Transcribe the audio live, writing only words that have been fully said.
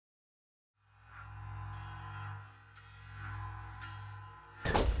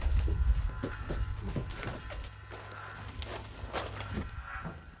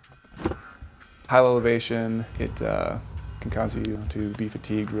High elevation, it can cause you to be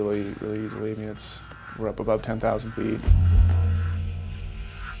fatigued really easily. I mean, we're up above 10,000 feet.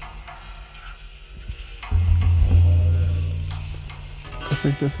 I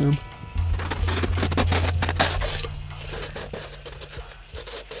think that's him.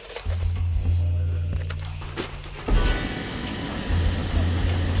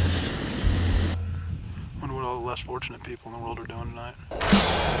 Wonder what all the less fortunate people in the world are doing tonight.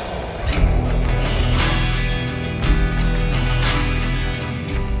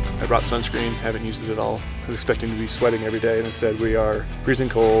 I brought sunscreen, haven't used it at all. I was expecting to be sweating every day, and instead we are freezing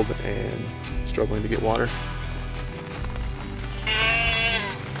cold and struggling to get water.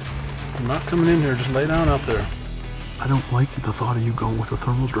 I'm not coming in here, just lay down out there. I don't like the thought of you going with the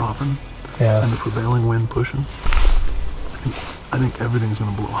thermals dropping and the prevailing wind pushing. I think everything's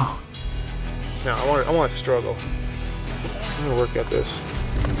gonna blow out. No, I want to struggle. I'm gonna work at this.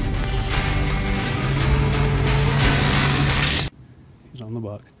 He's on the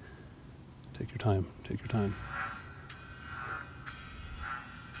buck. Take your time, take your time.